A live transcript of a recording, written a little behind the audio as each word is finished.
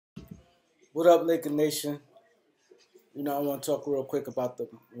What up, Laker Nation? I want to talk real quick about the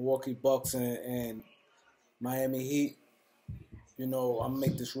Milwaukee Bucks and Miami Heat. I'm gonna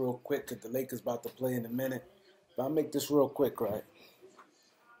make this real quick because the Lakers about to play in a minute. But I'll make this real quick, right?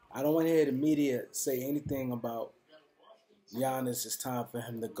 I don't want to hear the media say anything about Giannis. It's time for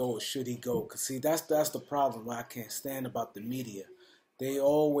him to go, or should he go? Cause see, that's the problem. Why I can't stand about the media. They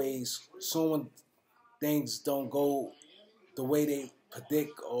always, soon things don't go the way they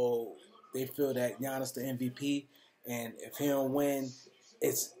predict, or they feel that Giannis the MVP, and if he don't win,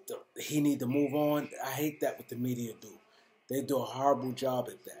 he need to move on. I hate that what the media do. They do a horrible job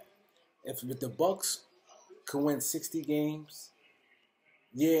at that. If the Bucks could win 60 games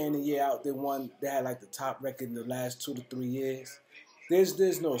year in and year out, they had like the top record in the last 2 to 3 years.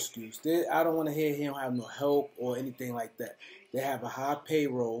 There's no excuse. I don't want to hear he don't have no help or anything like that. They have a high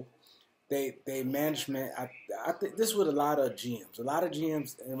payroll. They management. I think this is with a lot of GMs. A lot of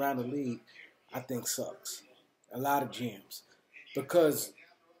GMs around the league, I think sucks. A lot of GMs because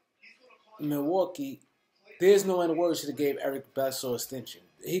Milwaukee, there's no in the world should have gave Eric Bledsoe extension.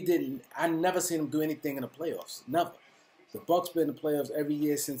 He didn't. I never seen him do anything in the playoffs. Never. The Bucks been in the playoffs every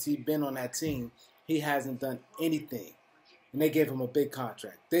year since he's been on that team. He hasn't done anything, and they gave him a big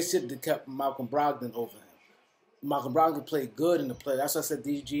contract. They should have kept Malcolm Brogdon over him. Malcolm Brogdon played good in the play. That's why I said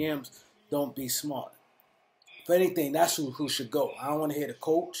these GMs don't be smart. If anything, that's who should go. I don't want to hear the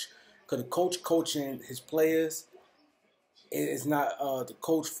coach, because the coach coaching his players is not the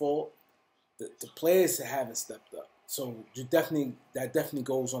coach's fault. The players haven't stepped up. So that definitely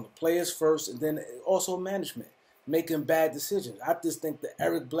goes on the players first, and then also management making bad decisions. I just think that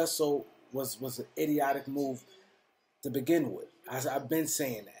Eric Bledsoe was an idiotic move to begin with. I've been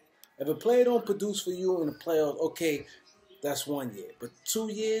saying that. If a player don't produce for you in the playoffs, okay, that's 1 year. But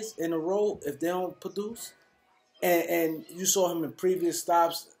 2 years in a row, if they don't produce, and you saw him in previous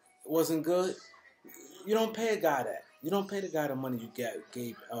stops wasn't good, you don't pay a guy that. You don't pay the guy the money you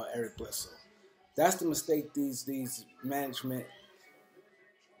gave Eric Bledsoe. That's the mistake these management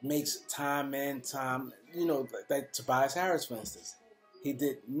makes time and time. Like Tobias Harris, for instance. He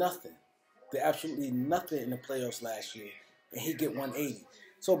did nothing. Did absolutely nothing in the playoffs last year, and he get 180.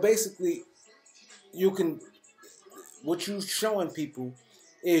 So basically, what you showing people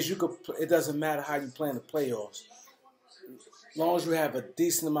is it doesn't matter how you play in the playoffs. As long as you have a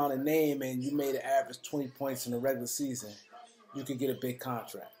decent amount of name and you made an average 20 points in the regular season, you could get a big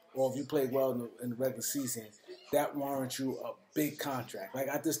contract. Or if you played well in the regular season, that warrants you a big contract. Like,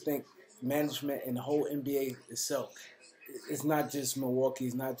 I just think management and the whole NBA itself, it's not just Milwaukee,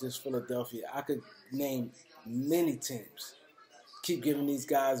 it's not just Philadelphia. I could name many teams. Keep giving these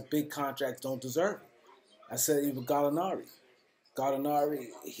guys big contracts, don't deserve it. I said even Gallinari. Gallinari,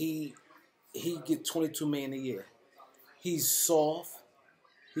 he get 22 million a year. He's soft.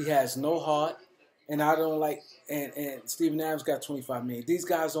 He has no heart. And I don't like and Steven Adams got 25 million. These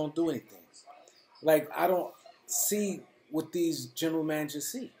guys don't do anything. Like, I don't see what these general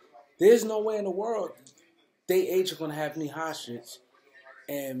managers see. There's no way in the world they agent gonna have me hostage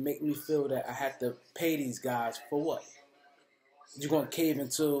and make me feel that I have to pay these guys for what? You're gonna cave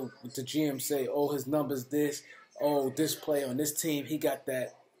until the GM say, oh, his numbers this, oh, this player on this team, he got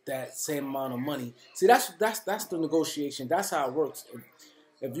that same amount of money. See, that's the negotiation. That's how it works.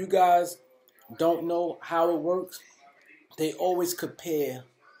 If you guys don't know how it works, they always compare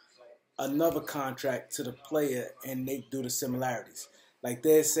another contract to the player and they do the similarities. Like,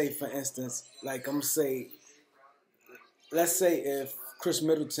 they say, for instance, like I'm gonna say, let's say if Chris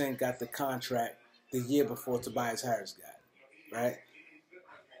Middleton got the contract the year before Tobias Harris got it, right?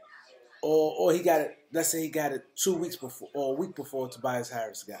 Or he got it, let's say he got it 2 weeks before or a week before Tobias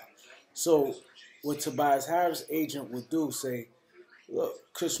Harris got it. So what Tobias Harris' agent would do, say,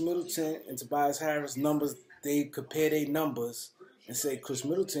 look, Chris Middleton and Tobias Harris numbers, they compare their numbers and say Chris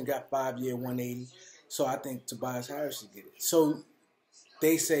Middleton got 5-year 180, so I think Tobias Harris should get it. So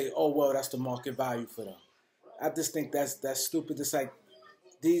they say, oh, well, that's the market value for them. I just think that's stupid. It's like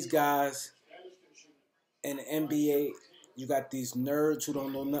these guys in the NBA, you got these nerds who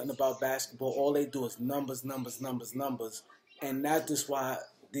don't know nothing about basketball. All they do is numbers, numbers, numbers, numbers. And that's just why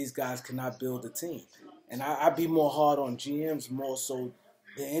these guys cannot build a team. And I'd be more hard on GMs more so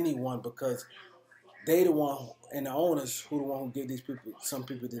than anyone, because they the one and the owners who the one who give some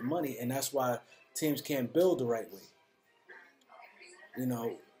people their money, and that's why teams can't build the right way.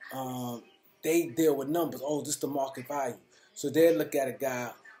 They deal with numbers. Oh, this is the market value. So they look at a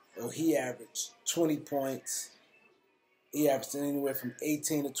guy, oh, he averaged 20 points. He averaged anywhere from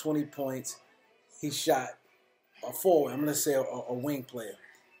 18 to 20 points. He shot a forward. I'm going to say a wing player.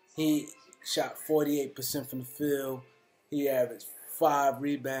 He shot 48% from the field. He averaged 5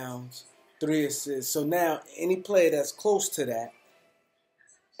 rebounds. 3 assists. So now any player that's close to that,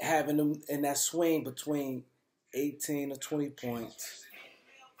 having them in that swing between 18 to 20 points,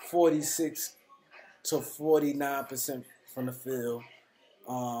 46 to 49% from the field,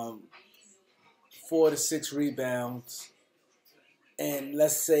 4 to 6 rebounds, and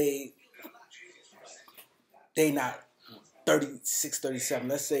let's say they not 36, 37.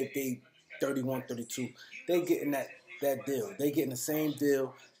 Let's say if they 31, 32, they getting that deal. They getting the same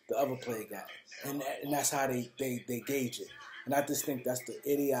deal the other player got, and that's how they gauge it. And I just think that's the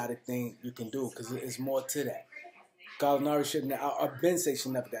idiotic thing you can do, because it's more to that. Gallinari shouldn't, or Ben say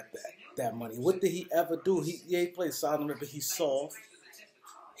should never got that money. What did he ever do? He played solid, but he's soft.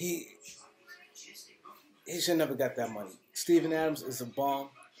 He should never got that money. Steven Adams is a bum.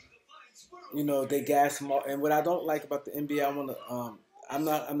 You know, they gas him up. And what I don't like about the NBA, I'm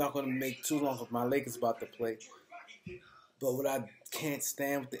not gonna make too long of my Lakers about to play. But what I can't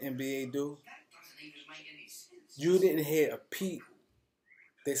stand what the NBA do, you didn't hear a peep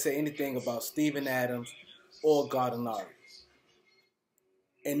they say anything about Steven Adams or Gallinari.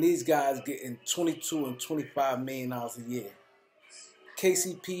 And these guys getting $22 and $25 million a year.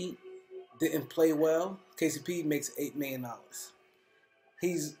 KCP didn't play well. KCP makes $8 million.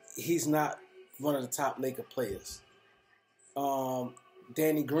 He's not one of the top Laker players.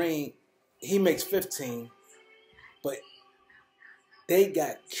 Danny Green, he makes 15, but they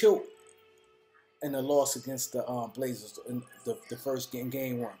got killed in the loss against the Blazers in the first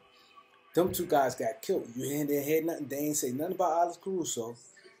game 1. Them two guys got killed. You didn't hear nothing. They ain't say nothing about Alex Caruso.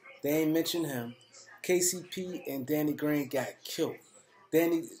 They ain't mention him. KCP and Danny Green got killed.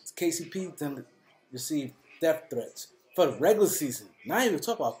 KCP done received death threats for the regular season. Not even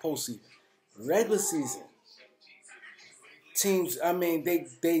talk about postseason. Regular season. Teams, I mean,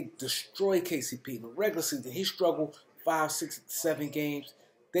 they destroy KCP in the regular season. He struggled 5, 6, 7 games.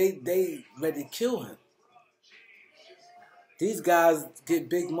 They ready to kill him. These guys get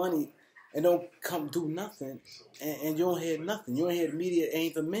big money and don't come do nothing, and you don't hear nothing. You don't hear the media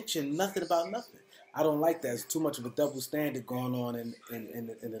ain't even mention nothing about nothing. I don't like that. There's too much of a double standard going on in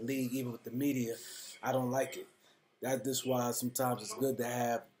the league, even with the media. I don't like it. That's why sometimes it's good to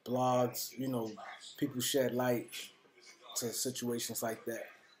have blogs, you know, people shed light to situations like that.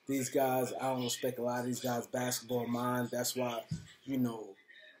 These guys, I don't respect a lot of these guys' basketball mind. That's why, you know,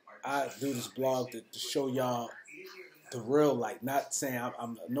 I do this blog to show y'all the real light. Not saying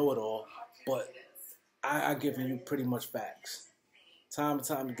I'm a know-it-all, but I giving you pretty much facts. Time and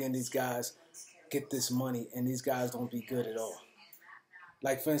time again, these guys get this money, and these guys don't be good at all.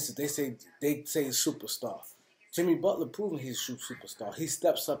 Like, for instance, they say superstar. Jimmy Butler proving he's a superstar. He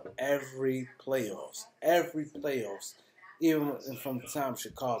steps up every playoffs, even from the time of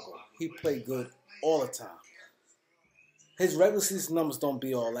Chicago. He played good all the time. His regular season numbers don't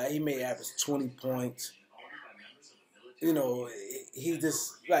be all that. He may average 20 points. You know, he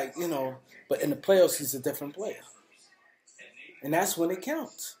just, like, you know, but in the playoffs, he's a different player. And that's when it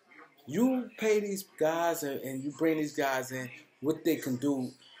counts. You pay these guys and you bring these guys in, what they can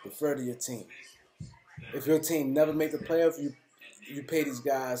do to further your team. If your team never make the playoffs, you pay these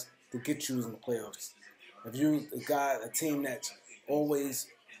guys to get you in the playoffs. If you a team that's always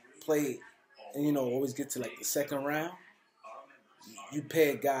play and, you know, always get to like the second round, you pay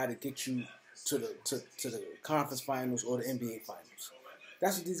a guy to get you to the conference finals or the NBA finals.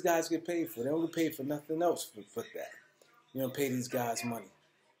 That's what these guys get paid for. They don't get paid for nothing else but that. You know, pay these guys money.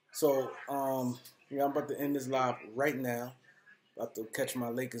 So, yeah, I'm about to end this live right now. About to catch my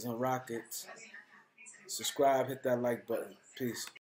Lakers and Rockets. Subscribe, hit that like button. Peace.